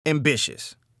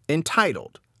ambitious,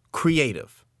 entitled,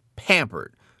 creative,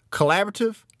 pampered,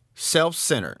 collaborative,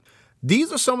 self-centered.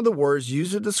 These are some of the words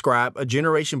used to describe a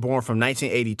generation born from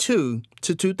 1982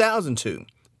 to 2002.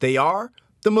 They are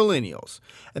the millennials,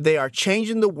 and they are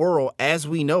changing the world as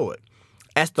we know it.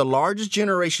 As the largest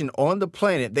generation on the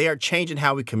planet, they are changing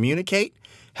how we communicate,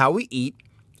 how we eat,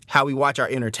 how we watch our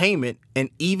entertainment, and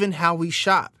even how we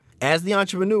shop. As the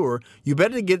entrepreneur, you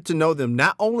better get to know them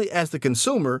not only as the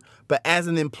consumer, but as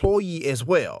an employee as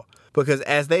well. Because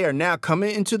as they are now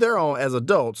coming into their own as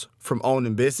adults, from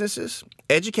owning businesses,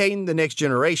 educating the next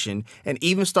generation, and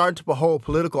even starting to hold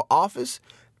political office,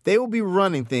 they will be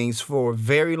running things for a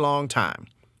very long time.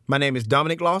 My name is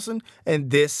Dominic Lawson,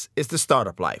 and this is The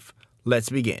Startup Life.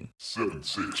 Let's begin. 7,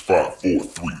 6, 5, 4,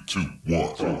 3, 2, 1.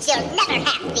 You'll never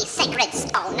have the sacred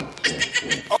stone.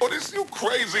 Oh, this you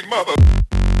crazy mother.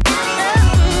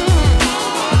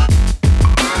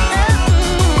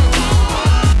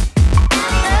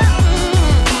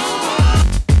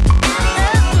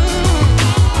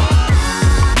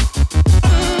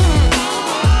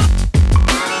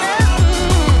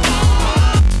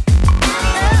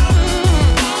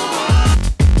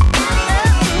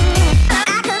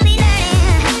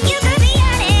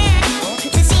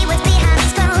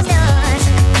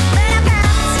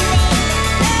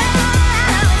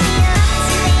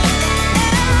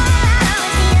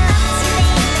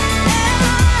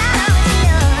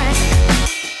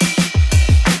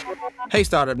 Hey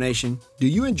Startup Nation, do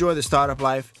you enjoy the startup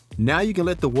life? Now you can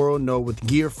let the world know with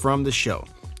gear from the show.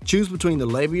 Choose between the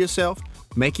label yourself,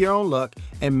 make your own luck,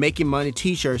 and making money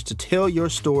t-shirts to tell your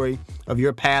story of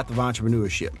your path of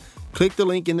entrepreneurship. Click the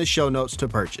link in the show notes to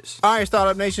purchase. All right,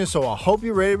 Startup Nation, so I hope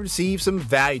you're ready to receive some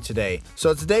value today.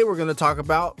 So today we're going to talk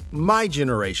about my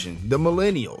generation, the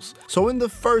millennials. So in the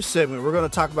first segment, we're going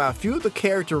to talk about a few of the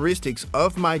characteristics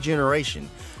of my generation.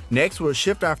 Next, we'll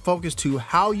shift our focus to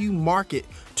how you market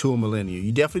to a millennial.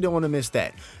 You definitely don't want to miss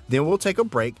that. Then we'll take a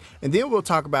break, and then we'll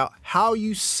talk about how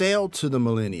you sell to the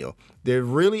millennial. They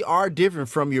really are different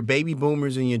from your baby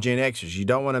boomers and your Gen Xers. You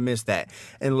don't want to miss that.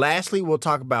 And lastly, we'll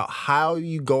talk about how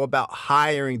you go about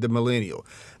hiring the millennial.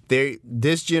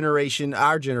 This generation,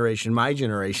 our generation, my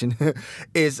generation,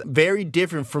 is very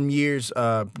different from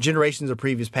generations of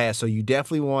previous past. So you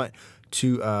definitely want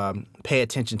to pay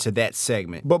attention to that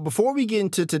segment. But before we get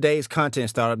into today's content,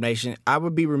 Startup Nation, I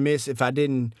would be remiss if I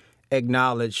didn't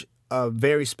acknowledge a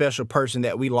very special person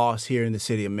that we lost here in the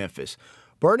city of Memphis.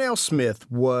 Burnell Smith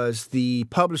was the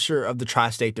publisher of the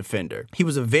Tri-State Defender. He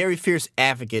was a very fierce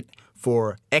advocate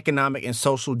for economic and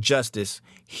social justice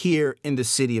here in the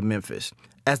city of Memphis.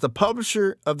 As the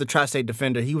publisher of the Tri-State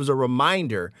Defender, he was a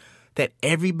reminder that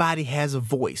everybody has a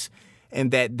voice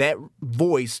and that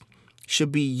voice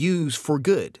should be used for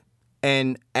good.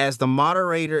 And as the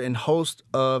moderator and host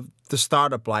of The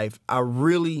Startup Life, I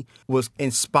really was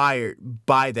inspired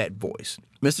by that voice.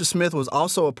 Mr. Smith was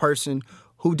also a person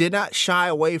who did not shy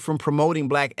away from promoting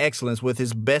Black excellence with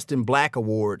his Best in Black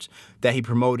awards that he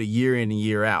promoted year in and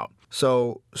year out.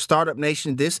 So, Startup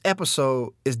Nation, this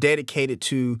episode is dedicated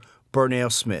to Burnell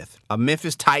Smith, a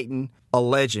Memphis Titan, a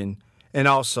legend, and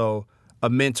also a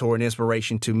mentor and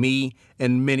inspiration to me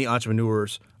and many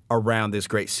entrepreneurs around this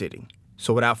great city.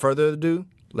 So without further ado,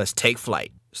 let's take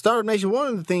flight. Startup Nation, one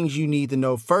of the things you need to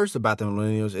know first about the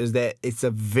millennials is that it's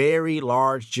a very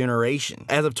large generation.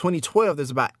 As of 2012, there's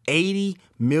about 80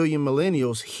 million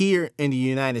millennials here in the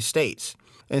United States.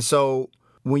 And so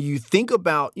when you think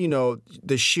about,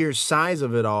 the sheer size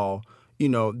of it all,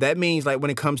 that means like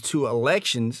when it comes to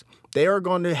elections, they are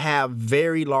going to have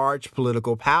very large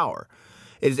political power.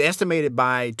 It is estimated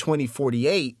by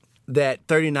 2048 that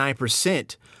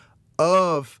 39%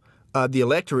 of the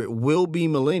electorate will be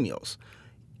millennials.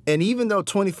 And even though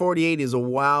 2048 is a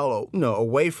while,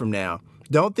 away from now,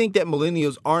 don't think that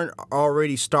millennials aren't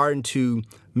already starting to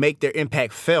make their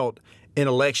impact felt in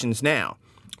elections now.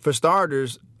 For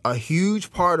starters, a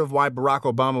huge part of why Barack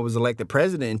Obama was elected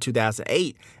president in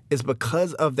 2008 is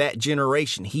because of that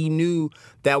generation. He knew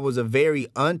that was a very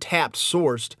untapped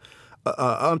source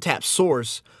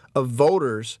of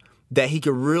voters that he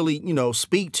could really,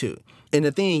 speak to. And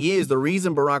the thing is, the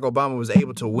reason Barack Obama was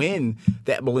able to win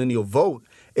that millennial vote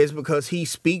is because he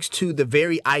speaks to the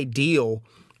very ideal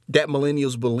that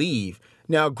millennials believe.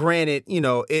 Now, granted,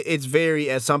 it's very,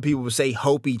 as some people would say,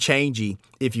 hopey, changey,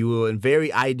 if you will, and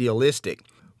very idealistic.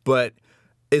 But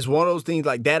it's one of those things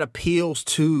like that appeals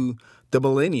to the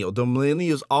millennial. The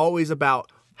millennial is always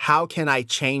about how can I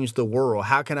change the world?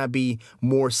 How can I be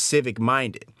more civic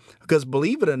minded? Because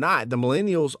believe it or not, the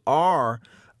millennials are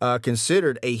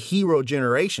considered a hero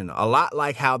generation, a lot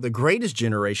like how the greatest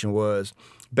generation was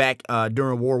back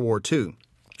during World War II.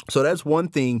 So that's one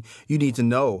thing you need to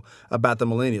know about the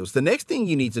millennials. The next thing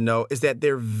you need to know is that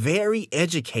they're very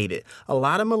educated. A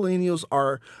lot of millennials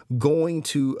are going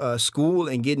to school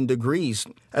and getting degrees.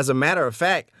 As a matter of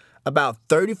fact, about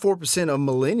 34% of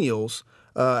millennials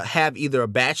have either a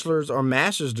bachelor's or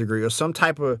master's degree or some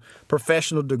type of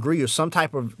professional degree or some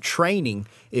type of training,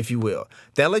 if you will.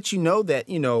 That lets you know that,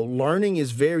 learning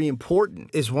is very important.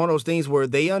 It's one of those things where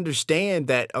they understand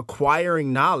that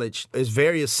acquiring knowledge is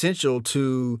very essential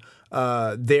to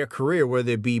their career,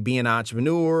 whether it be being an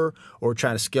entrepreneur or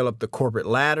trying to scale up the corporate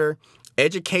ladder.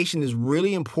 Education is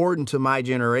really important to my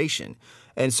generation.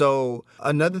 And so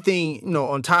another thing,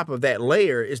 on top of that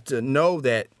layer is to know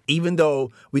that even though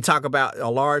we talk about a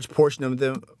large portion of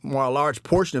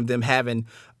them having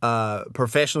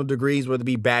professional degrees, whether it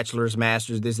be bachelor's,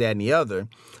 master's, this, that, and the other,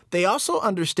 they also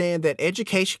understand that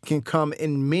education can come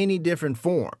in many different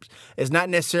forms. It's not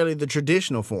necessarily the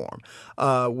traditional form.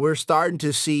 We're starting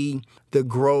to see the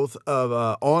growth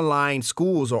of online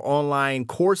schools or online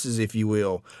courses, if you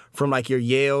will, from like your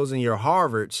Yales and your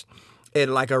Harvards at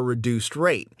like a reduced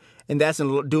rate. And that's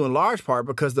due in large part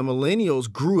because the millennials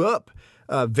grew up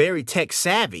very tech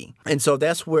savvy. And so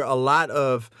that's where a lot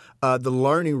of the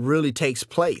learning really takes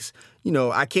place.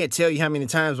 I can't tell you how many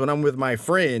times when I'm with my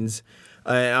friends,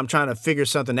 I'm trying to figure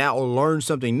something out or learn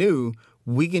something new,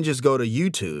 we can just go to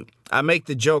YouTube. I make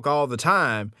the joke all the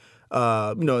time,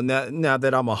 now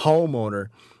that I'm a homeowner,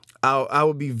 I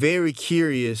would be very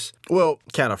curious. Well,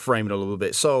 kind of frame it a little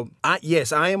bit. So, I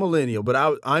am a millennial,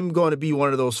 but I'm going to be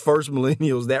one of those first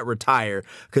millennials that retire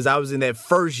because I was in that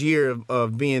first year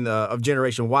of being of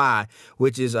Generation Y,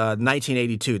 which is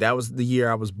 1982. That was the year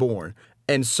I was born.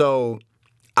 And so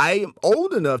I am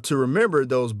old enough to remember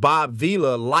those Bob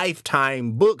Vila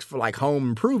Lifetime books for like home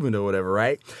improvement or whatever,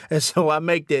 right? And so I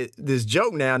make this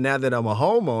joke now that I'm a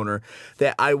homeowner,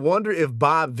 that I wonder if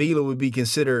Bob Vila would be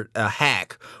considered a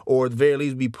hack or at the very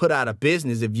least be put out of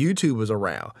business if YouTube was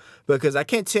around. Because I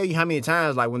can't tell you how many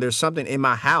times, like when there's something in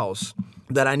my house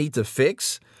that I need to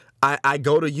fix, I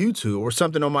go to YouTube, or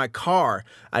something on my car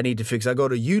I need to fix. I go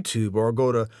to YouTube or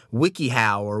go to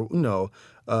WikiHow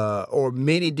or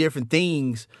many different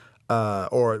things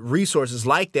or resources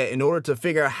like that in order to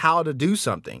figure out how to do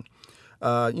something.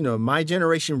 My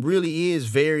generation really is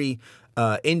very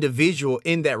individual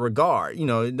in that regard.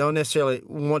 Don't necessarily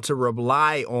want to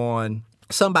rely on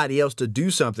somebody else to do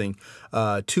something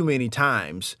too many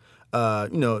times.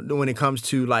 When it comes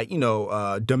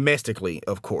to domestically,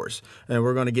 of course, and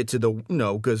we're going to get to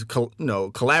because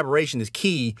collaboration is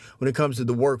key when it comes to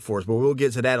the workforce, but we'll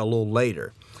get to that a little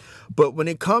later. But when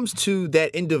it comes to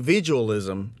that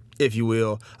individualism, if you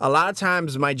will, a lot of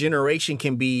times my generation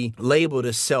can be labeled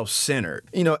as self-centered,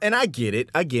 and I get it.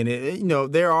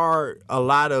 There are a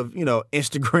lot of,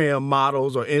 Instagram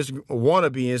models or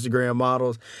wannabe Instagram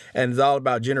models, and it's all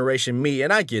about Generation Me,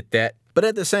 and I get that. But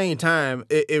at the same time,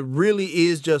 it really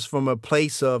is just from a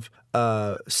place of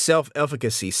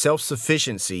self-efficacy,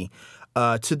 self-sufficiency,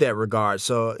 to that regard.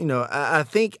 So, I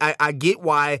think I get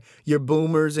why your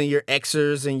boomers and your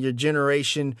Xers and your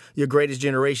generation, your greatest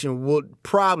generation, would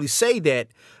probably say that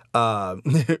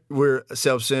we're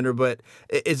self-centered, but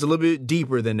it's a little bit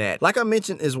deeper than that. Like I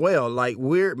mentioned as well,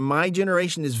 my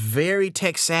generation is very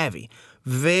tech savvy,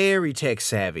 very tech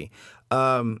savvy.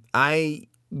 I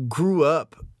grew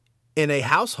up in a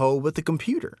household with a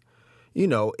computer,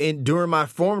 and during my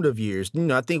formative years,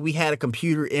 I think we had a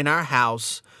computer in our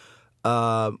house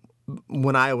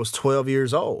when I was 12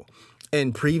 years old.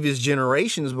 And previous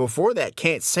generations before that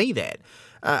can't say that.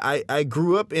 I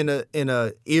grew up in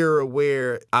a era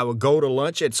where I would go to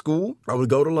lunch at school. I would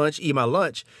go to lunch, eat my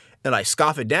lunch, and I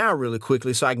scoff it down really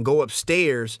quickly so I can go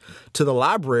upstairs to the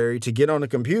library to get on the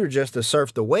computer just to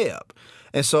surf the web.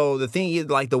 And so the thing is,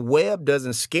 the web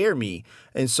doesn't scare me.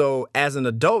 And so as an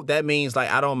adult, that means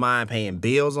I don't mind paying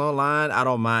bills online. I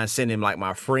don't mind sending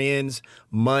my friends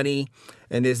money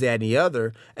and this, that, and the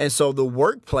other. And so the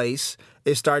workplace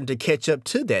is starting to catch up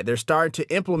to that. They're starting to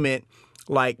implement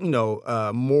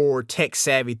more tech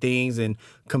savvy things and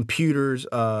computers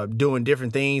doing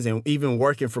different things and even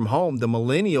working from home. The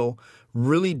millennial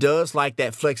really does like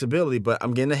that flexibility, but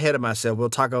I'm getting ahead of myself. We'll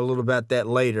talk a little about that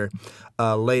later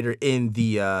in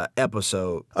the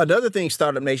episode. Another thing,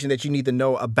 Startup Nation, that you need to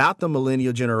know about the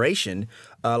millennial generation,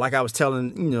 like I was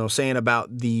saying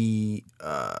about the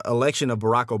election of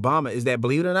Barack Obama, is that,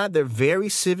 believe it or not, they're very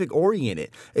civic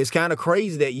oriented. It's kind of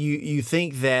crazy that you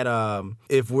think that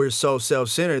if we're so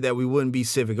self-centered that we wouldn't be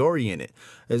civic oriented.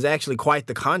 It's actually quite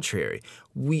the contrary.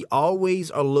 We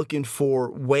always are looking for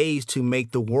ways to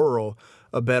make the world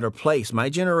a better place. My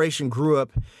generation grew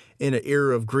up in an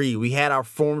era of greed. We had our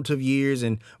formative years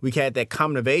and we had that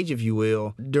coming of age, if you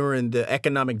will, during the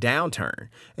economic downturn.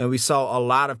 And we saw a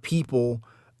lot of people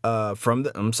from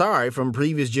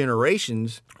previous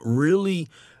generations really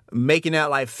making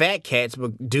out like fat cats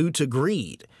but due to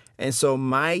greed. And so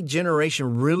my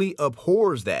generation really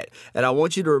abhors that. And I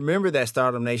want you to remember that,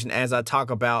 Startup Nation, as I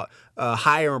talk about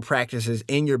hiring practices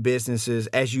in your businesses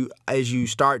as you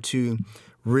start to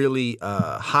really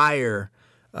hire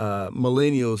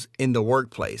millennials in the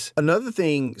workplace. Another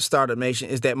thing, Startup Nation,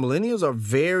 is that millennials are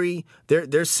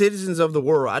they're citizens of the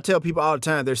world. I tell people all the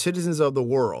time, they're citizens of the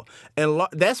world. And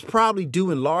that's probably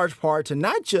due in large part to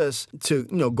not just to,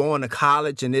 going to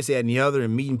college and this, that, and the other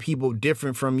and meeting people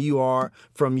different from you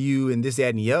and this, that,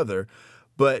 and the other,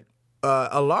 but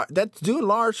that's due in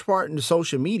large part into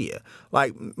social media.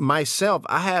 Like myself,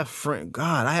 I have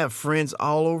friends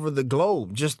all over the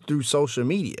globe just through social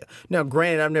media. Now,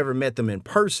 granted, I've never met them in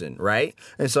person, right?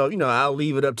 And so, I'll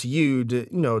leave it up to you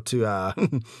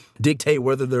to dictate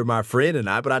whether they're my friend or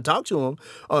not. But I talk to them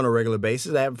on a regular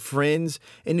basis. I have friends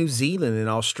in New Zealand and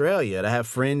Australia. I have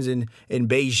friends in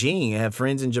Beijing. I have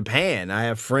friends in Japan. I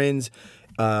have friends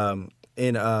I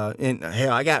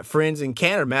got friends in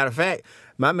Canada. Matter of fact,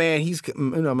 my man, he's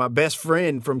my best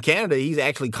friend from Canada. He's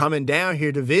actually coming down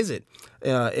here to visit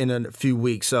in a few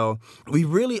weeks. So we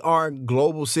really are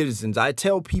global citizens. I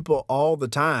tell people all the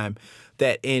time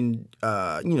that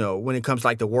when it comes to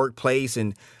like the workplace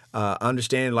and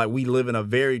understanding like we live in a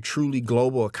very truly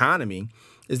global economy,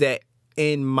 is that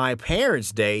in my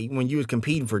parents' day, when you was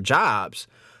competing for jobs,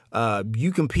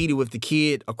 you competed with the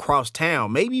kid across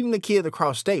town, maybe even the kid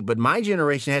across state. But my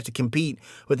generation has to compete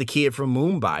with the kid from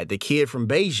Mumbai, the kid from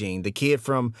Beijing, the kid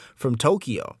from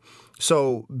Tokyo.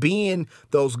 So being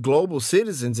those global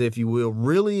citizens, if you will,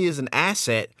 really is an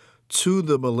asset to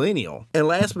the millennial. And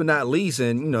last but not least,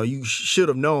 and you should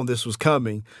have known this was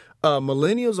coming,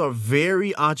 millennials are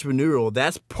very entrepreneurial.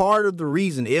 That's part of the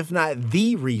reason, if not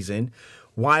the reason,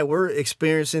 why we're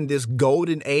experiencing this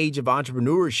golden age of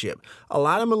entrepreneurship. A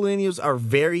lot of millennials are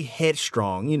very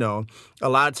headstrong. A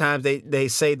lot of times they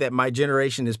say that my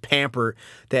generation is pampered,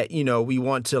 that, we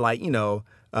want to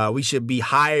we should be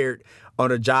hired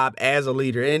on a job as a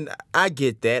leader. And I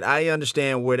get that. I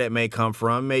understand where that may come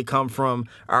from. It may come from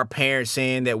our parents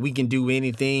saying that we can do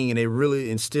anything and they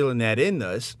really instilling that in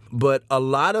us. But a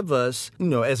lot of us,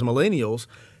 as millennials,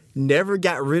 never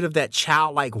got rid of that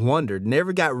childlike wonder,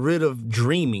 never got rid of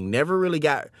dreaming, never really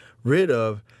got rid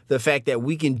of the fact that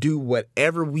we can do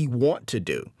whatever we want to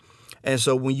do. And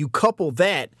so when you couple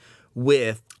that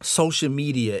with social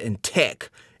media and tech,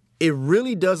 it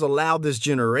really does allow this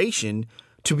generation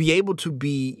to be able to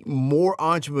be more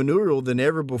entrepreneurial than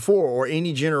ever before or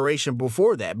any generation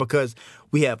before that, because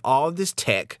we have all this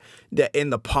tech that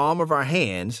in the palm of our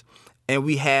hands, and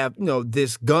we have,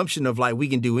 this gumption of like we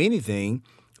can do anything.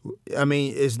 I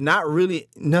mean, it's not really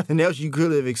nothing else you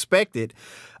could have expected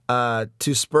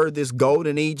to spur this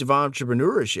golden age of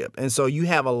entrepreneurship. And so you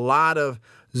have a lot of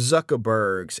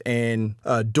Zuckerbergs and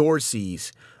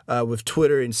Dorseys with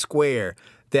Twitter and Square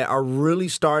that are really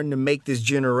starting to make this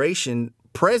generation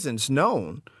presence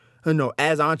known,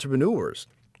 as entrepreneurs.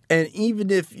 And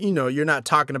even if, you're not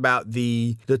talking about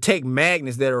the tech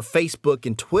magnets that are Facebook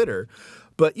and Twitter,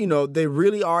 but, they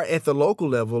really are at the local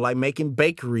level, like making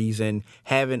bakeries and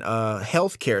having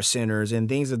healthcare centers and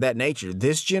things of that nature.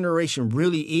 This generation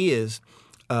really is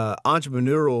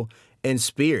entrepreneurial in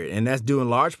spirit, and that's due in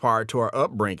large part to our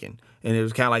upbringing. And it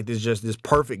was kind of like this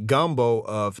perfect gumbo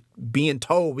of being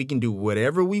told we can do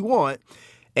whatever we want,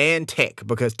 and tech,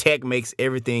 because tech makes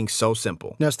everything so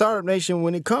simple. Now, Startup Nation,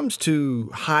 when it comes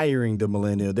to hiring the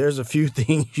millennial, there's a few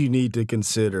things you need to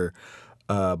consider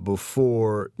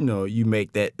before you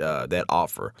make that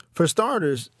offer. For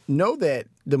starters, know that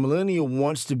the millennial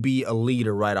wants to be a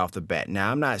leader right off the bat.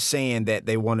 Now, I'm not saying that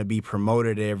they want to be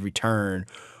promoted at every turn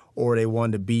or they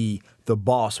want to be the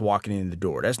boss walking in the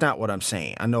door. That's not what I'm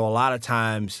saying. I know a lot of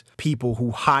times people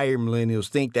who hire millennials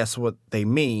think that's what they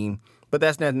mean, but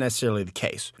that's not necessarily the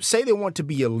case. Say they want to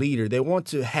be a leader. They want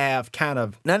to have kind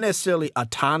of not necessarily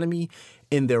autonomy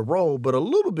in their role, but a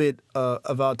little bit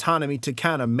of autonomy to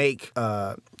kind of make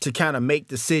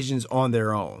decisions on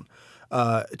their own,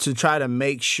 to try to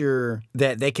make sure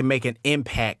that they can make an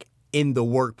impact in the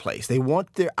workplace. They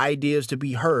want their ideas to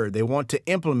be heard. They want to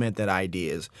implement that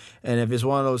ideas. And if it's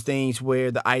one of those things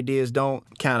where the ideas don't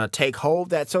kind of take hold,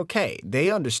 that's okay.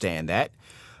 They understand that.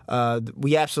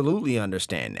 We absolutely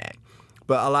understand that.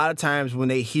 But a lot of times when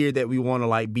they hear that we want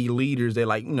to be leaders, they're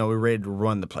like, we're ready to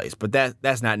run the place. But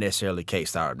that's not necessarily the case,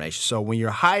 Startup Nation. So when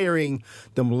you're hiring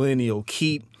the millennial,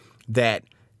 keep that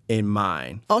in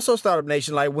mind. Also, Startup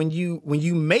Nation, like when you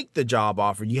make the job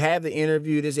offer, you have the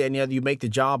interview, this, that, and the other, you make the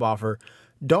job offer,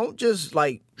 don't just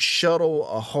like shuttle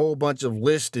a whole bunch of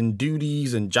lists and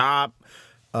duties and job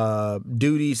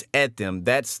duties at them.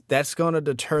 That's going to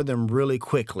deter them really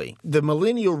quickly. The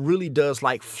millennial really does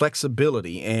like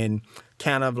flexibility and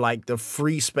kind of like the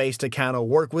free space to kind of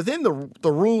work within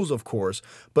the rules, of course,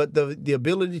 but the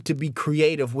ability to be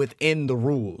creative within the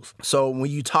rules. So when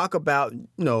you talk about,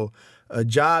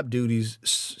 job duties,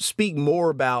 speak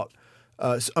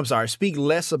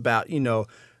less about,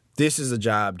 this is a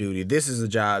job duty, this is a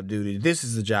job duty, this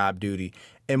is a job duty,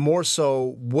 and more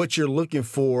so what you're looking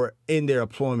for in their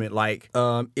employment. Like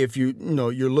if you're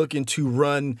looking to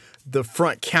run the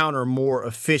front counter more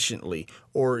efficiently,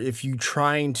 or if you're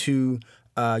trying to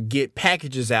get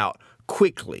packages out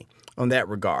quickly on that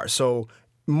regard. So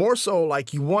more so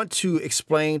like you want to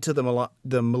explain to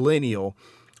the millennial,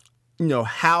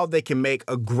 how they can make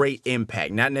a great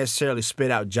impact, not necessarily spit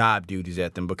out job duties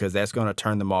at them, because that's going to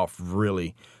turn them off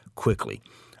really quickly.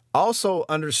 Also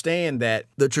understand that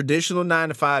the traditional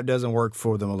 9-to-5 doesn't work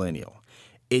for the millennial.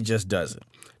 It just doesn't.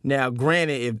 Now,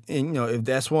 granted, if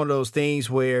that's one of those things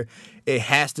where it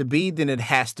has to be, then it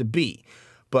has to be.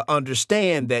 But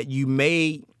understand that you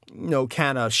may,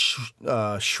 kind of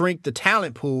shrink the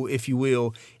talent pool, if you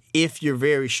will, if you're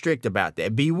very strict about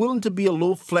that. Be willing to be a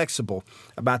little flexible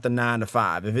about the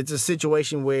 9-to-5. If it's a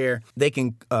situation where they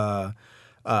can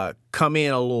come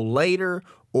in a little later,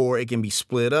 or it can be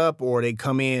split up, or they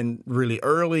come in really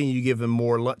early and you give them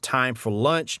more time for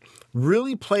lunch.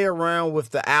 Really play around with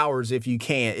the hours if you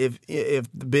can, if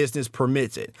the business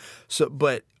permits it. So,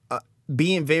 but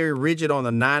being very rigid on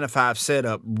the 9-to-5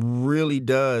 setup really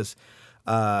does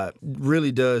deter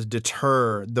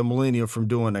the millennial from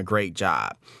doing a great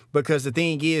job. Because the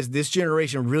thing is, this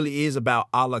generation really is about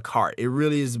a la carte. It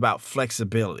really is about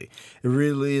flexibility. It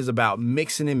really is about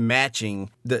mixing and matching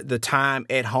the time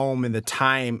at home and the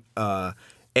time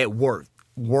at work.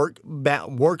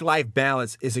 Work-life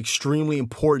balance is extremely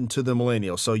important to the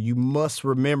millennial. So you must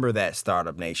remember that,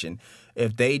 Startup Nation.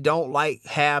 If they don't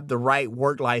have the right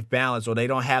work-life balance, or they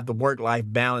don't have the work-life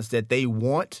balance that they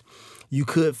want, you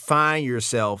could find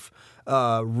yourself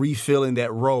refilling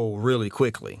that role really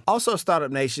quickly. Also,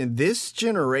 Startup Nation, this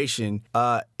generation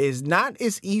is not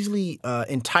as easily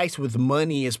enticed with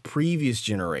money as previous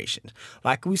generations.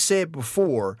 Like we said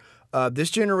before, this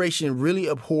generation really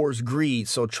abhors greed.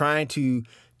 So trying to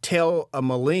tell a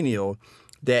millennial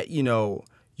that, you'll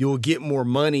get more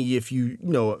money if you,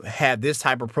 have this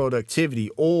type of productivity,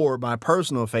 or my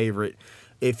personal favorite,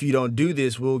 if you don't do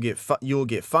this, you'll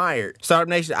get fired. Startup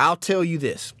Nation, I'll tell you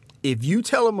this. If you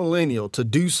tell a millennial to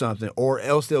do something or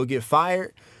else they'll get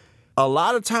fired, a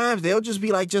lot of times they'll just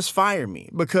be like, just fire me,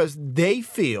 because they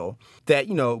feel that,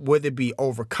 whether it be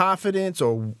overconfidence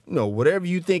or, whatever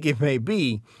you think it may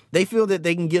be, they feel that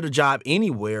they can get a job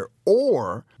anywhere,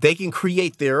 or they can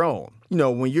create their own.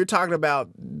 When you're talking about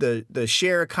the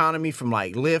share economy from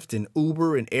like Lyft and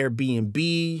Uber and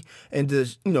Airbnb, and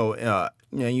just,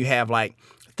 you have like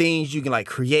things you can like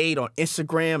create on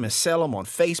Instagram and sell them on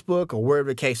Facebook or wherever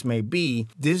the case may be.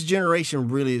 This generation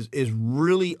really is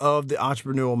really of the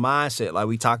entrepreneurial mindset, like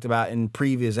we talked about in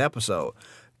previous episode.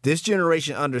 This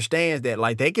generation understands that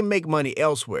like they can make money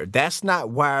elsewhere. That's not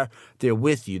why they're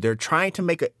with you. They're trying to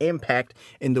make an impact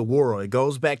in the world. It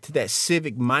goes back to that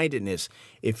civic mindedness,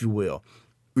 if you will.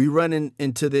 We run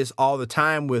into this all the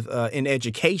time with in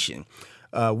education.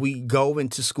 We go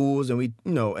into schools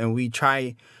and we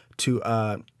try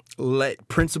to let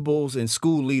principals and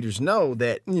school leaders know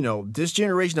that, this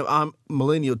generation of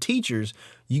millennial teachers,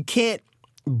 you can't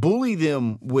bully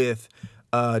them with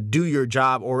do your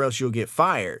job or else you'll get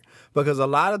fired. Because a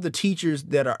lot of the teachers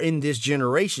that are in this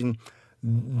generation,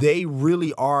 they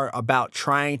really are about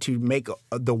trying to make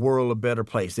the world a better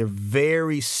place. They're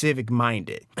very civic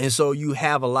minded. And so you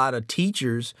have a lot of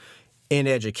teachers in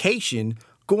education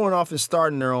going off and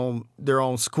starting their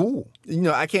own school.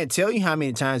 I can't tell you how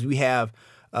many times we have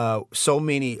so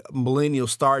many millennials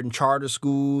starting charter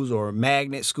schools or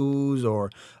magnet schools or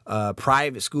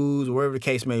private schools, or whatever the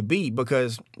case may be,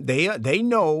 because they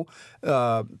know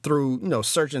through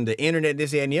searching the internet,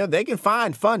 this, that, and the other, they can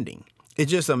find funding. It's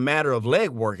just a matter of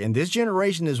legwork, and this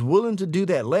generation is willing to do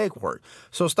that legwork.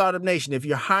 So, Startup Nation, if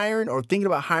you're hiring or thinking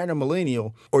about hiring a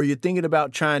millennial, or you're thinking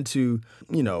about trying to,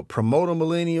 promote a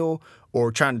millennial,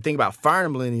 or trying to think about firing a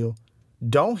millennial,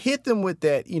 don't hit them with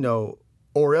that,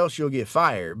 or else you'll get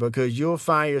fired, because you'll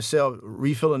find yourself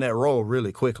refilling that role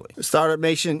really quickly. Startup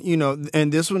Nation,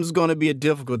 and this one's going to be a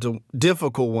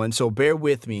difficult one, so bear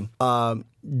with me.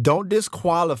 Don't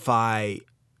disqualify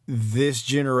this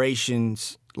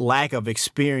generation's lack of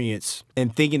experience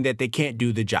and thinking that they can't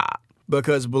do the job.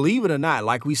 Because believe it or not,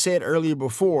 like we said earlier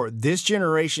before, this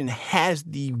generation has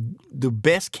the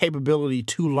best capability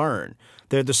to learn.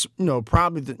 They're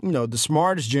probably the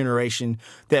smartest generation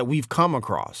that we've come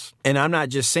across. And I'm not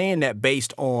just saying that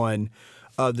based on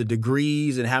the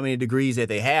degrees and how many degrees that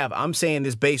they have. I'm saying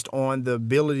this based on the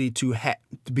ability to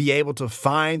be able to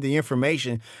find the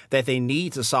information that they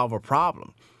need to solve a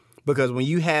problem. Because when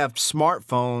you have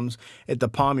smartphones at the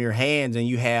palm of your hands and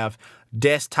you have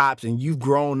desktops and you've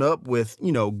grown up with,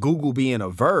 Google being a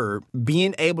verb,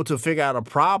 being able to figure out a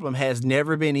problem has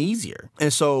never been easier.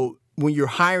 And so when you're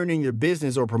hiring in your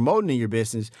business or promoting in your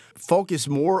business, focus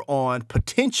more on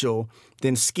potential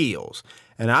than skills.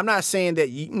 And I'm not saying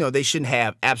that, they shouldn't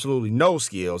have absolutely no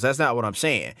skills. That's not what I'm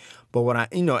saying. But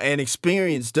and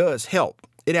experience does help.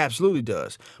 It absolutely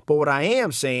does. But what I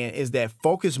am saying is that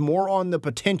focus more on the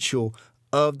potential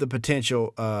of the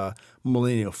potential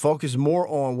millennial. Focus more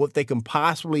on what they can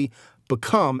possibly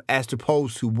become as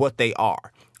opposed to what they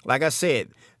are. Like I said,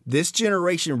 this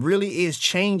generation really is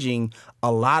changing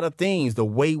a lot of things, the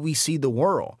way we see the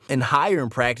world. And hiring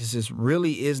practices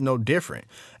really is no different.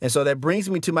 And so that brings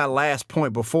me to my last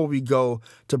point before we go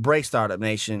to break, Startup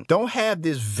Nation. Don't have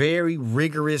this very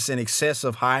rigorous and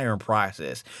excessive hiring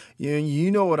process.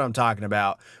 You know what I'm talking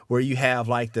about, where you have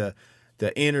like the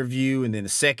interview and then the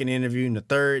second interview and the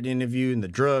third interview and the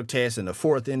drug test and the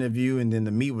fourth interview and then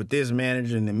the meet with this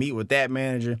manager and the meet with that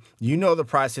manager. You know the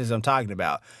process I'm talking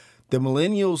about. The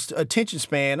millennials' attention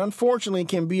span, unfortunately,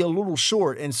 can be a little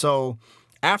short. And so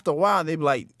after a while, they be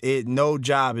like, no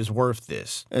job is worth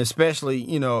this. Especially,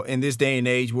 in this day and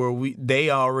age where they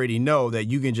already know that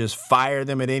you can just fire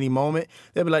them at any moment.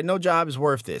 They'll be like, no job is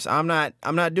worth this. I'm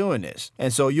not doing this.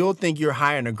 And so you'll think you're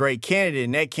hiring a great candidate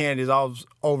and that candidate is all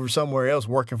over somewhere else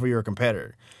working for your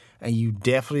competitor. And you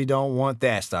definitely don't want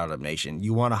that, Startup Nation.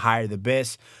 You want to hire the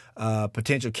best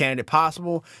potential candidate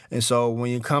possible. And so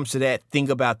when it comes to that,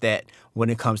 think about that when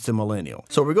it comes to millennial.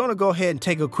 So we're going to go ahead and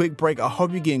take a quick break. I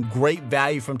hope you're getting great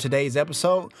value from today's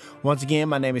episode. Once again,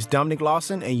 my name is Dominic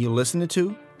Lawson, and you're listening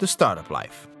to The Startup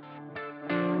Life.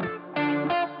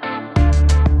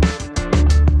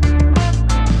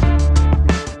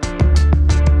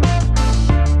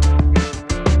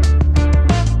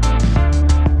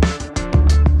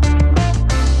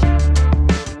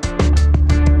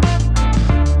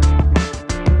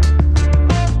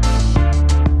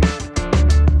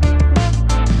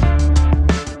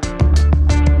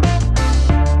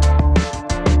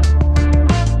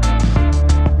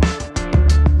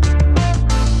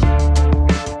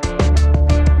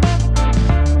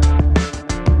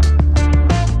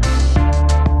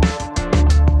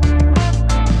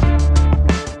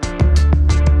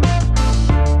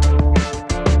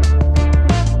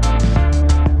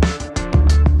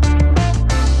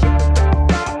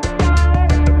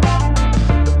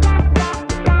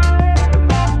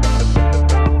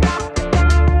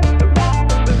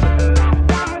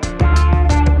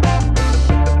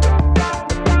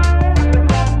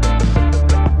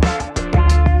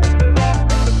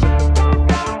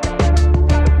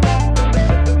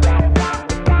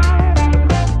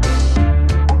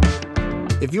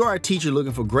 If you are a teacher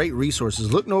looking for great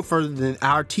resources, look no further than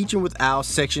our Teaching with Al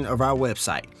section of our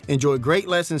website. Enjoy great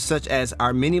lessons such as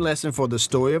our mini lesson for the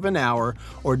story of an hour,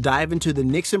 or dive into the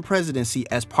Nixon presidency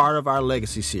as part of our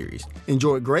legacy series.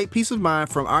 Enjoy great peace of mind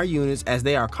from our units as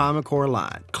they are Common Core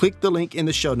aligned. Click the link in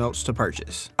the show notes to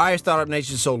purchase. All right, Startup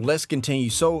Nation, so let's continue.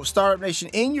 So Startup Nation,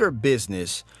 in your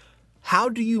business, how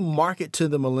do you market to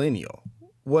the millennial?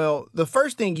 Well, the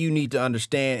first thing you need to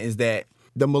understand is that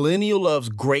the millennial loves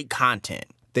great content.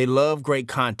 They love great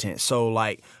content. So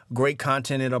like great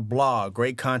content in a blog,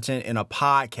 great content in a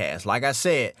podcast. Like I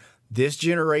said, this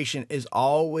generation is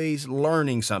always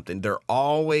learning something. They're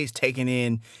always taking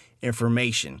in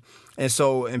information. And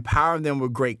so empowering them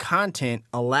with great content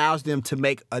allows them to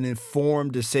make an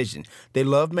informed decision. They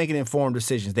love making informed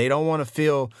decisions. They don't want to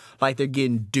feel like they're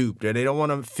getting duped, or they don't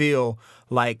want to feel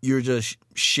like you're just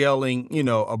shelling,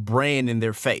 a brand in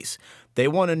their face. They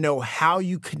want to know how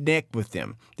you connect with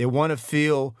them. They want to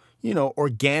feel,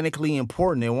 organically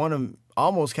important. They want to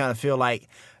almost kind of feel like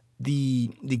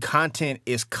the content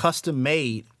is custom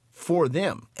made for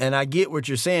them. And I get what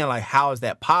you're saying, like, how is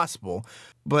that possible?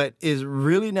 But it's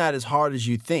really not as hard as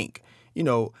you think.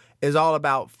 It's all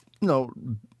about,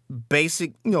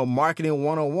 basic, marketing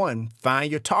 101. Find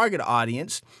your target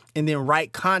audience and then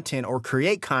write content or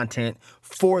create content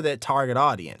for that target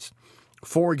audience.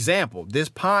 For example, this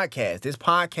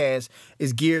podcast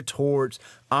is geared towards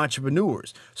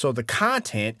entrepreneurs. So the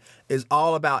content is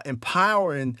all about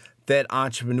empowering that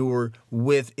entrepreneur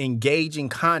with engaging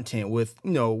content,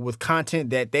 with content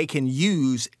that they can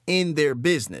use in their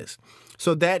business.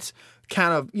 So that's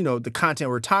kind of, the content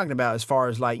we're talking about as far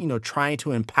as trying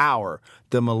to empower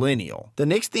the millennial. The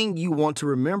next thing you want to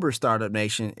remember, Startup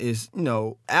Nation, is,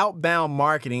 outbound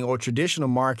marketing or traditional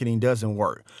marketing doesn't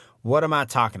work. What am I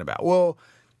talking about? Well,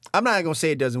 I'm not going to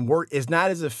say it doesn't work. It's not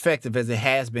as effective as it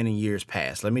has been in years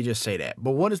past. Let me just say that.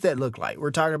 But what does that look like? We're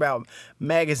talking about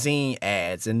magazine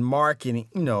ads and marketing,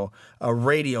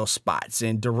 radio spots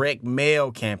and direct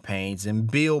mail campaigns and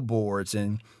billboards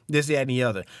and this, that, and the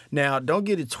other. Now, don't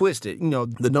get it twisted.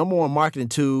 The number one marketing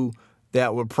tool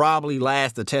that would probably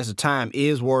last the test of time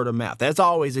is word of mouth. That's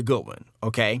always a good one,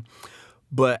 okay?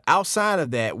 But outside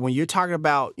of that, when you're talking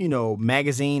about,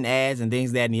 magazine ads and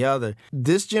things, that, and the other,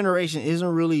 this generation isn't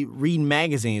really reading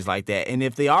magazines like that. And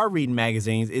if they are reading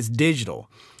magazines, it's digital,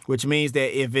 which means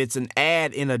that if it's an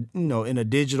ad in a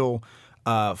digital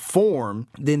form,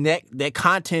 then that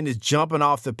content is jumping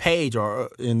off the page, or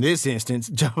in this instance,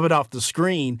 jumping off the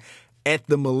screen at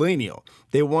the millennial.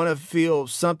 They want to feel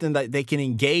something that they can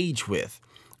engage with.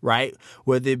 Right?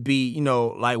 Whether it be,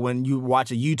 like when you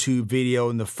watch a YouTube video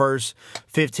and the first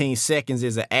 15 seconds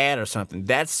is an ad or something.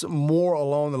 That's more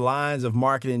along the lines of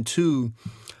marketing to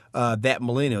that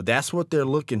millennial. That's what they're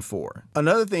looking for.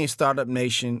 Another thing, Startup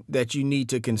Nation, that you need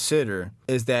to consider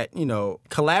is that,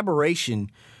 collaboration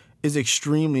is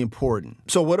extremely important.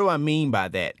 So what do I mean by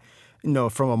that?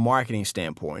 From a marketing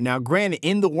standpoint. Now, granted,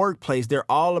 in the workplace, they're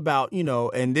all about,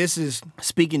 and this is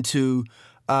speaking to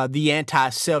the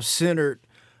anti-self-centered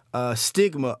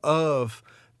stigma of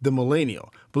the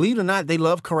millennial. Believe it or not, they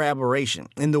love collaboration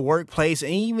in the workplace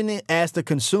and even as the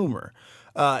consumer.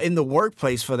 In the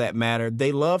workplace, for that matter,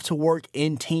 they love to work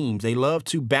in teams. They love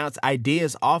to bounce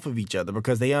ideas off of each other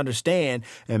because they understand,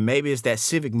 and maybe it's that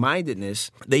civic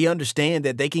mindedness, they understand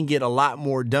that they can get a lot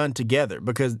more done together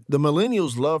because the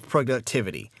millennials love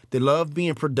productivity. They love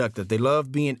being productive. They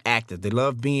love being active. They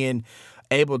love being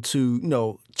able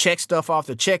to, check stuff off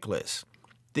the checklist.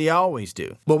 They always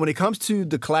do. But when it comes to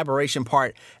the collaboration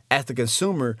part as the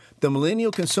consumer, the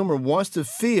millennial consumer wants to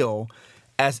feel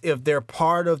as if they're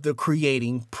part of the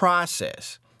creating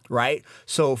process, right?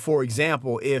 So, for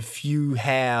example, if you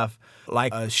have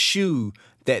like a shoe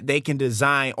that they can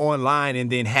design online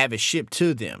and then have it shipped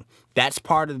to them, that's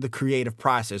part of the creative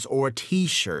process. Or a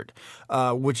T-shirt,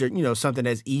 which are something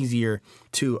that's easier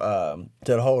to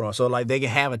hold on. So like they can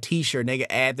have a T-shirt and they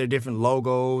can add their different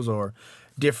logos or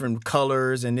different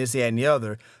colors and this, that, and the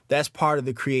other. That's part of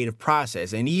the creative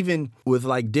process. And even with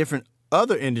like different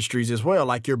other industries as well,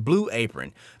 like your Blue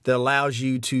Apron that allows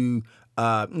you to,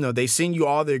 they send you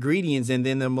all the ingredients and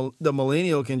then the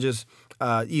millennial can just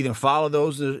either follow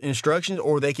those instructions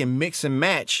or they can mix and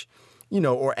match,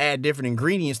 or add different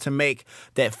ingredients to make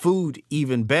that food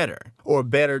even better or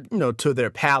better, to their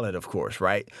palate, of course,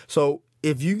 right? So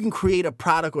if you can create a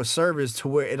product or service to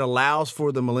where it allows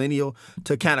for the millennial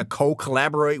to kind of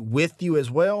co-collaborate with you as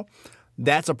well,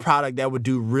 that's a product that would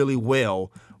do really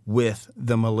well with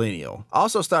the millennial.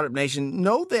 Also, Startup Nation,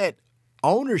 know that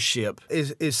ownership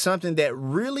is something that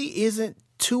really isn't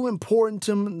too important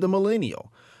to the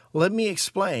millennial. Let me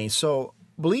explain. So,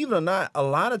 believe it or not, a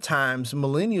lot of times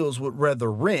millennials would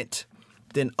rather rent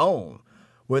than own,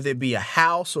 whether it be a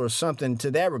house or something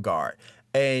to that regard.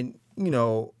 And,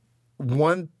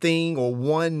 one thing or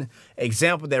one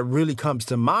example that really comes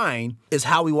to mind is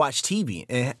how we watch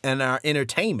TV and our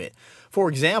entertainment. For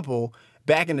example,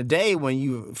 back in the day when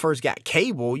you first got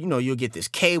cable, you'll get this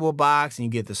cable box and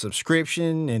you get the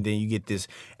subscription and then you get this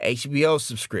HBO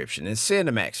subscription and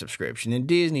Cinemax subscription and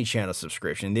Disney Channel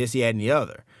subscription, this, that, and the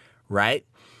other, right?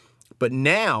 But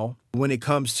now when it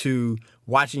comes to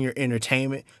watching your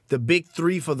entertainment, the big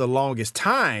three for the longest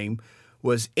time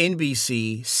was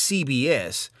NBC,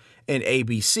 CBS, and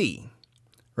ABC,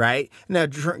 right? Now,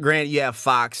 granted, you have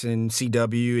Fox and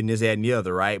CW and this, that, and the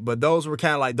other, right? But those were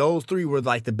kind of like, those three were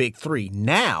like the big three.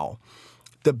 Now,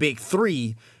 the big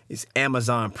three is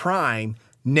Amazon Prime,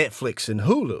 Netflix, and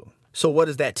Hulu. So what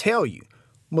does that tell you?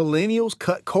 Millennials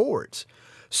cut cords.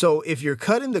 So if you're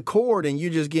cutting the cord and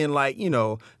you're just getting like,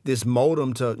 this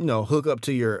modem to, hook up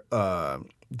to your,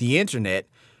 the internet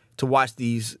to watch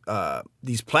these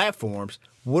platforms,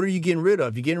 what are you getting rid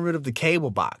of? You're getting rid of the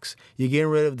cable box. You're getting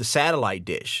rid of the satellite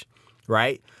dish,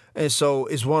 right? And so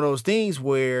it's one of those things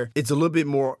where it's a little bit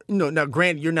more, now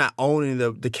granted, you're not owning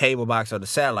the cable box or the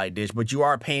satellite dish, but you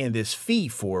are paying this fee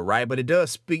for it, right? But it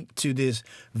does speak to this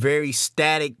very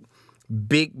static,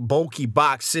 big, bulky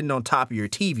box sitting on top of your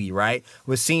TV, right?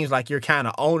 Which seems like you're kind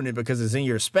of owning it because it's in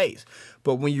your space.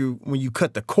 But when you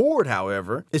cut the cord,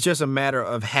 however, it's just a matter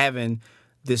of having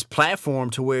this platform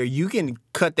to where you can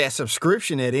cut that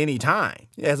subscription at any time,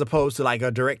 as opposed to like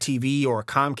a DirecTV or a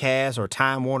Comcast or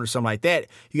Time Warner or something like that.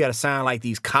 You got to sign like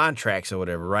these contracts or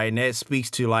whatever, right? And that speaks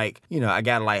to like, I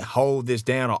got to like hold this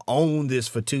down or own this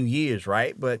for 2 years,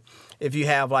 right? But if you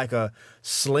have like a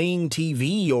Sling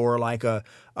TV or like a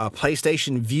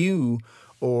PlayStation View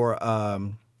or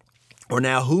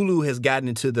now Hulu has gotten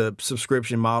into the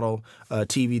subscription model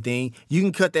TV thing, you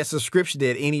can cut that subscription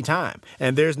at any time,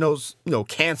 and there's no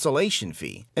cancellation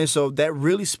fee. And so that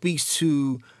really speaks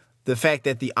to the fact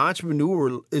that the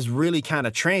entrepreneur is really kind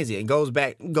of transient. It goes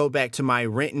back to my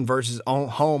renting versus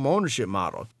home ownership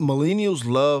model. Millennials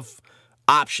love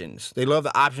options. They love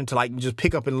the option to like just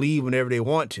pick up and leave whenever they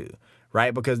want to,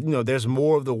 right? Because there's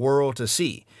more of the world to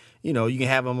see. You can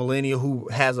have a millennial who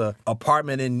has an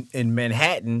apartment in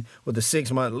Manhattan with a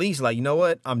 6-month lease. Like, you know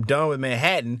what? I'm done with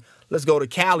Manhattan. Let's go to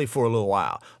Cali for a little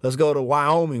while. Let's go to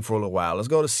Wyoming for a little while. Let's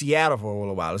go to Seattle for a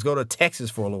little while. Let's go to Texas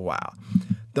for a little while.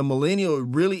 The millennial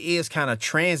really is kind of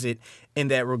transit in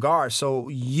that regard. So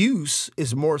use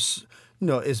is more,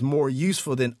 is more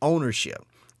useful than ownership.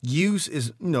 Use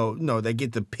is, they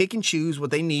get to pick and choose what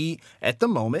they need at the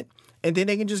moment, and then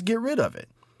they can just get rid of it.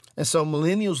 And so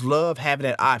millennials love having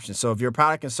that option. So if your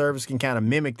product and service can kind of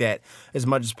mimic that as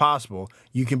much as possible,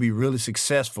 you can be really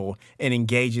successful in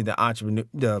engaging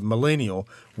the millennial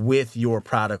with your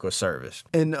product or service.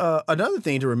 And another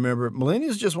thing to remember,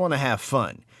 millennials just want to have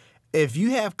fun. If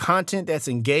you have content that's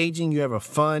engaging, you have a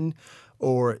fun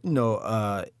or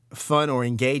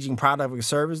engaging product or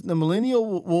service, the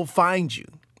millennial will find you.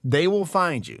 They will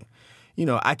find you.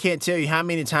 I can't tell you how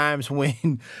many times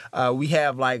when we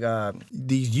have like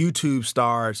these YouTube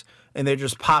stars and they're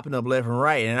just popping up left and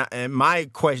right. And my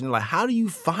question is like, how do you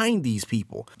find these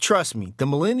people? Trust me, the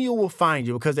millennial will find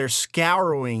you because they're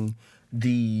scouring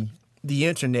the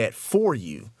internet for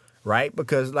you, right?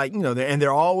 Because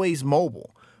they're always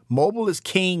mobile. Mobile is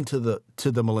king to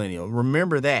the millennial.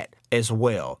 Remember that as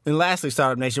well. And lastly,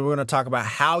 Startup Nation, we're going to talk about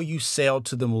how you sell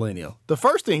to the millennial. The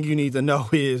first thing you need to know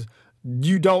is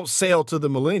you don't sell to the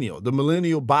millennial. The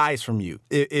millennial buys from you.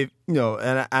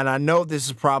 And I know this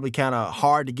is probably kind of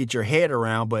hard to get your head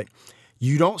around, but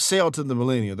you don't sell to the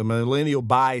millennial. The millennial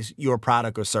buys your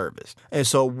product or service. And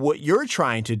so what you're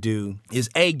trying to do is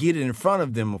A, get it in front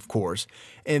of them, of course,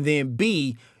 and then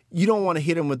B, you don't want to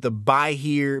hit them with the buy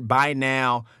here, buy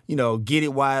now, get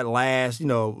it while it lasts,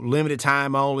 limited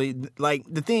time only. Like,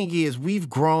 the thing is, we've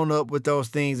grown up with those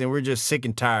things and we're just sick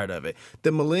and tired of it.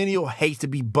 The millennial hates to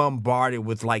be bombarded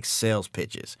with like sales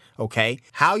pitches, okay?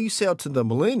 How you sell to the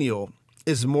millennial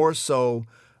is more so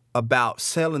about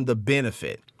selling the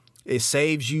benefit. It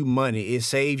saves you money. It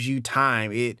saves you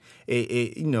time. It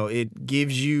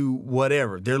gives you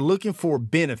whatever. They're looking for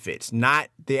benefits, not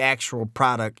the actual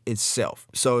product itself.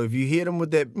 So if you hit them with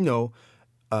that,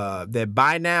 that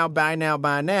buy now,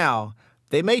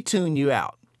 they may tune you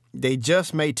out. They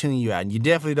just may tune you out. And you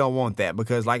definitely don't want that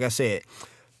because, like I said,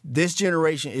 this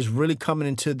generation is really coming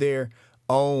into their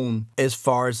own as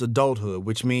far as adulthood,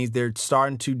 which means they're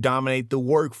starting to dominate the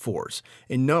workforce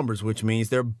in numbers, which means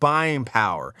their buying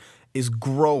power is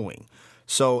growing.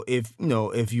 So if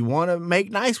you want to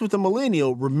make nice with the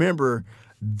millennial, remember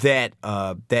that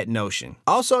notion.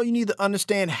 Also, you need to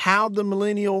understand how the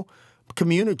millennial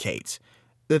communicates.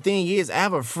 The thing is, I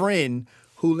have a friend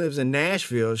who lives in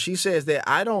Nashville. She says that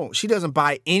she doesn't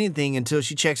buy anything until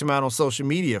she checks them out on social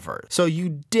media first. So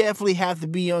you definitely have to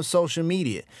be on social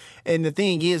media. And the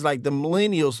thing is, like the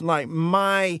millennials, like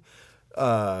my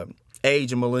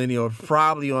age of millennial,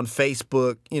 probably on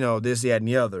Facebook, this, that, and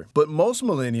the other. But most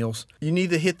millennials, you need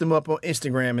to hit them up on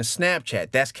Instagram and Snapchat.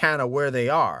 That's kind of where they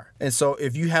are. And so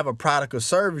if you have a product or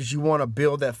service, you want to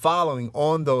build that following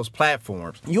on those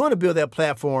platforms. You want to build that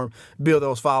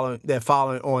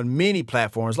following on many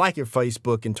platforms like your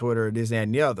Facebook and Twitter, this, that,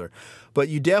 and the other. But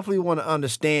you definitely want to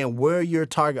understand where your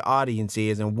target audience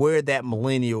is and where that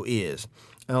millennial is.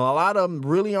 And a lot of them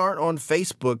really aren't on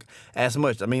Facebook as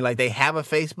much. I mean, like they have a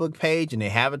Facebook page and they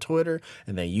have a Twitter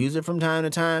and they use it from time to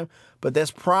time, but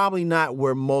that's probably not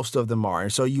where most of them are.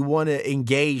 And so you want to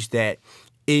engage that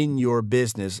in your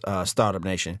business, Startup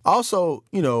Nation. Also,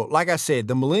 like I said,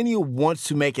 the millennial wants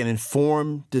to make an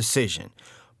informed decision,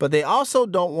 but they also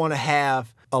don't want to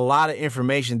have a lot of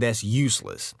information that's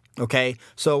useless. Okay.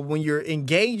 So when you're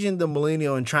engaging the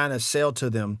millennial and trying to sell to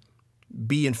them,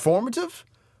 be informative,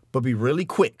 but be really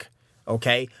quick,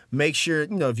 okay? Make sure,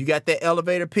 if you got that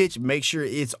elevator pitch, make sure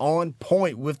it's on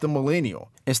point with the millennial.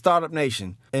 And Startup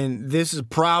Nation, and this is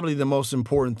probably the most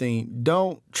important thing,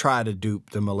 don't try to dupe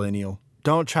the millennial.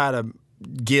 Don't try to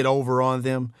get over on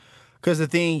them Because the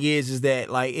thing is that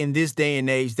like in this day and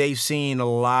age, they've seen a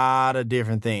lot of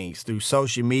different things through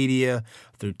social media,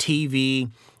 through TV,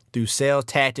 through sales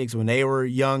tactics when they were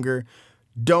younger.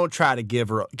 Don't try to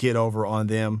get over on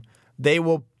them. They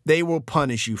will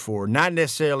punish you for it. Not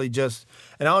necessarily just,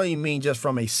 and I don't even mean just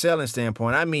from a selling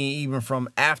standpoint. I mean even from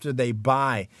after they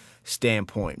buy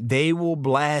standpoint. They will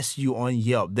blast you on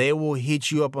Yelp. They will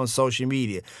hit you up on social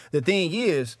media. The thing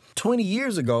is, 20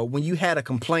 years ago, when you had a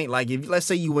complaint, like if let's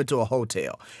say you went to a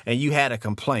hotel and you had a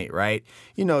complaint, right?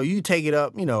 You take it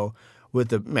up,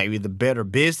 with maybe the Better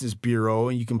Business Bureau,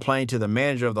 and you complain to the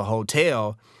manager of the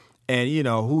hotel, and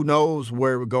who knows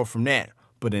where it would go from that.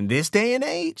 But in this day and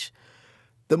age,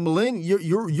 the millennial,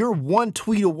 you're one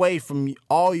tweet away from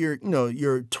all your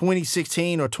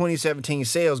 2016 or 2017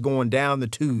 sales going down the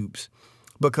tubes,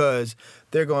 because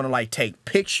they're going to like take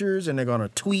pictures and they're going to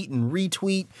tweet and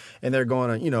retweet and they're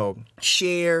going to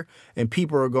share, and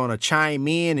people are going to chime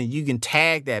in, and you can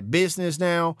tag that business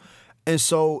now. And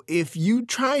so if you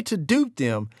try to dupe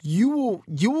them, you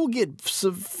will get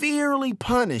severely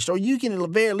punished, or you can at the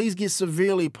very least get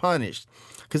severely punished,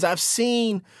 because I've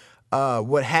seen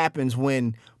what happens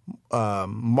when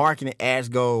marketing ads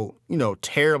go,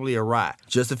 terribly awry.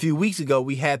 Just a few weeks ago,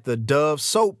 we had the Dove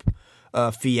soap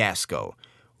fiasco,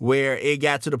 where it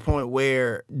got to the point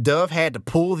where Dove had to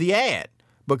pull the ad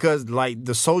because like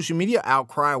the social media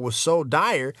outcry was so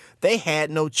dire, they had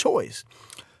no choice.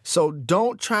 So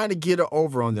don't try to get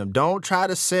over on them. Don't try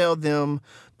to sell them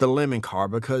the lemon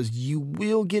card, because you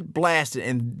will get blasted.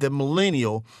 And the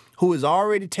millennial, who is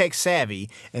already tech savvy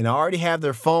and already have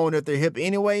their phone at their hip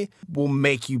anyway, will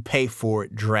make you pay for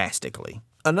it drastically.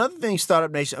 Another thing, Startup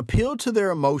Nation, appeal to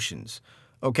their emotions.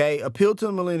 Okay, appeal to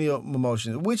the millennial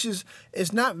emotions, which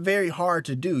it's not very hard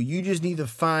to do. You just need to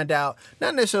find out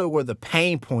not necessarily where the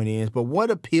pain point is, but what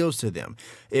appeals to them.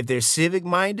 If they're civic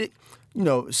minded,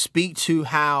 speak to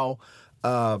how,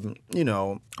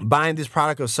 buying this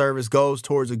product or service goes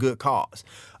towards a good cause.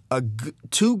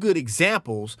 Two good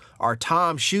examples are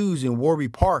Tom's Shoes and Warby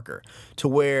Parker, to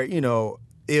where,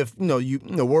 if,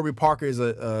 Warby Parker is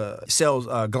sells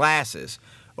glasses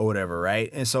or whatever, right?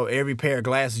 And so every pair of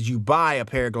glasses you buy, a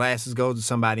pair of glasses goes to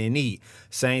somebody in need.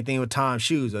 Same thing with Tom's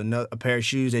Shoes. A pair of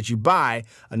shoes that you buy,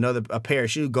 a pair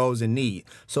of shoes goes in need.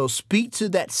 So speak to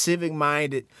that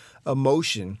civic-minded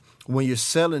emotion when you're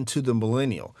selling to the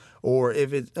millennial. Or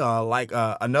if it's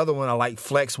another one, I like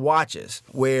Flex watches,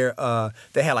 where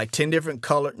they had like 10 different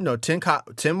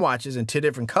 10 watches in 10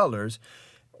 different colors.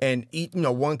 And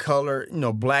one color,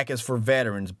 black is for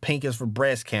veterans, pink is for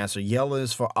breast cancer, yellow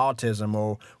is for autism,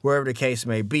 or wherever the case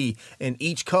may be. And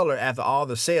each color, after all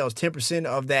the sales, 10%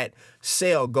 of that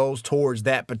sale goes towards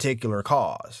that particular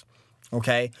cause.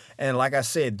 Okay. And like I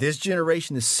said, this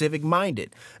generation is civic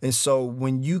minded. And so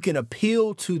when you can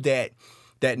appeal to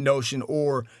that notion,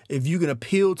 or if you can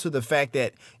appeal to the fact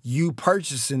that you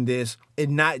purchasing this, it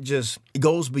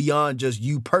goes beyond just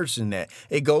you purchasing that.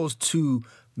 It goes to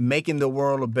making the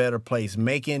world a better place,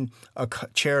 making a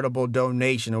charitable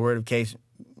donation, or whatever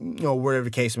the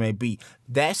case may be.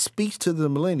 That speaks to the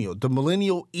millennial. The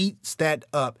millennial eats that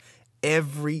up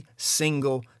every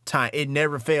single time. It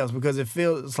never fails, because it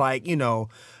feels like,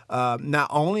 not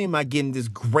only am I getting this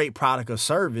great product or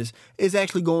service, it's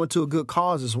actually going to a good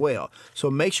cause as well.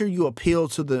 So make sure you appeal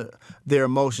to their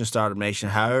emotion, Startup Nation,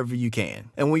 however you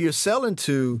can. And when you're selling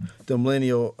to the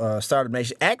millennial Startup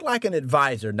Nation, act like an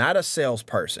advisor, not a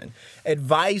salesperson.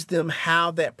 Advise them how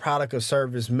that product or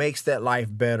service makes that life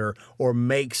better, or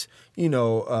makes,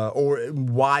 or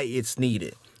why it's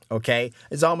needed. Okay,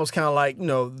 it's almost kind of like,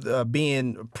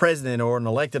 being president or an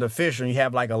elected official, and you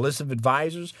have like a list of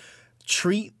advisors.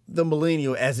 Treat the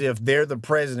millennial as if they're the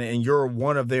president and you're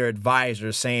one of their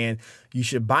advisors, saying you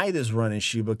should buy this running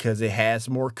shoe because it has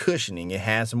more cushioning, it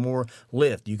has more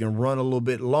lift, you can run a little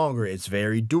bit longer, it's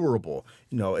very durable.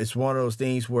 It's one of those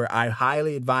things where I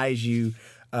highly advise you,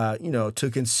 to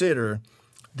consider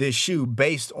this shoe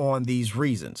based on these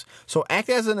reasons. So act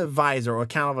as an advisor, or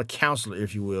kind of a counselor,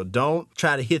 if you will. Don't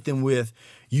try to hit them with,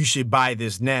 you should buy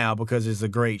this now because it's a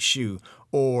great shoe,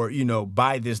 or,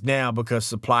 buy this now because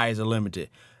supplies are limited.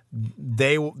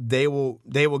 They will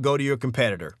go to your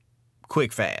competitor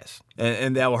quick, fast,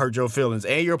 and that will hurt your feelings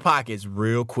and your pockets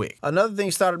real quick. Another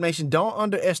thing, Startup Nation, don't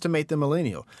underestimate the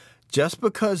millennial. Just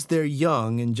because they're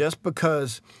young, and just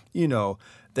because,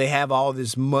 they have all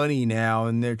this money now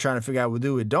and they're trying to figure out what to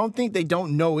do with it, don't think they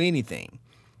don't know anything.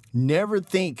 Never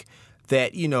think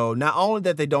that, not only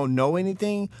that they don't know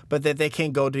anything, but that they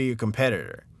can't go to your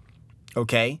competitor.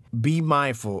 Okay? Be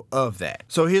mindful of that.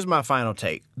 So here's my final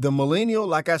take. The millennial,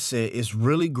 like I said, is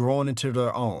really growing into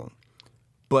their own.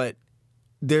 But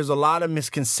there's a lot of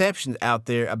misconceptions out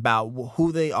there about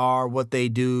who they are, what they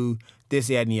do, this,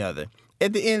 that, and the other.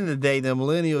 At the end of the day, the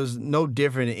millennials no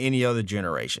different than any other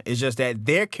generation. It's just that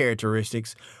their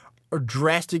characteristics are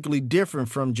drastically different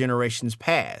from generations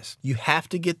past. You have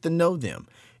to get to know them.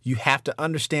 You have to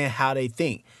understand how they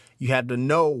think. You have to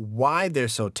know why they're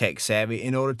so tech savvy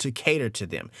in order to cater to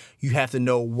them. You have to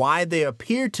know why they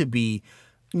appear to be,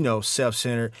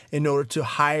 self-centered in order to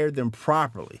hire them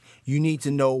properly. You need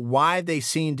to know why they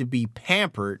seem to be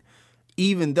pampered,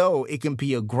 even though it can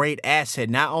be a great asset,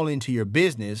 not only into your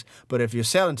business, but if you're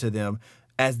selling to them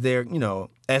as their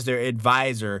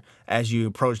advisor as you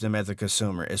approach them as a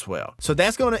consumer as well. So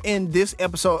that's going to end this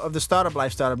episode of the Startup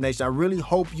Life, Startup Nation. I really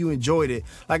hope you enjoyed it.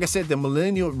 Like I said, the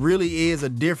millennial really is a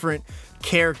different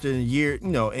character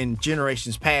in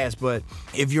generations past, but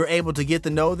if you're able to get to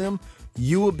know them,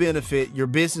 you will benefit, your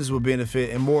business will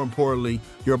benefit, and more importantly,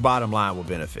 your bottom line will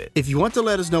benefit. If you want to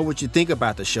let us know what you think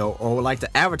about the show or would like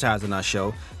to advertise on our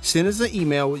show, send us an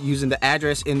email using the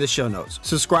address in the show notes.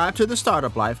 Subscribe to The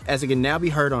Startup Life, as it can now be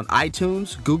heard on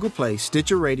iTunes, Google Play,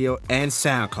 Stitcher Radio, and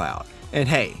SoundCloud. And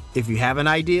hey, if you have an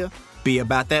idea, be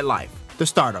about that life. The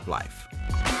Startup Life.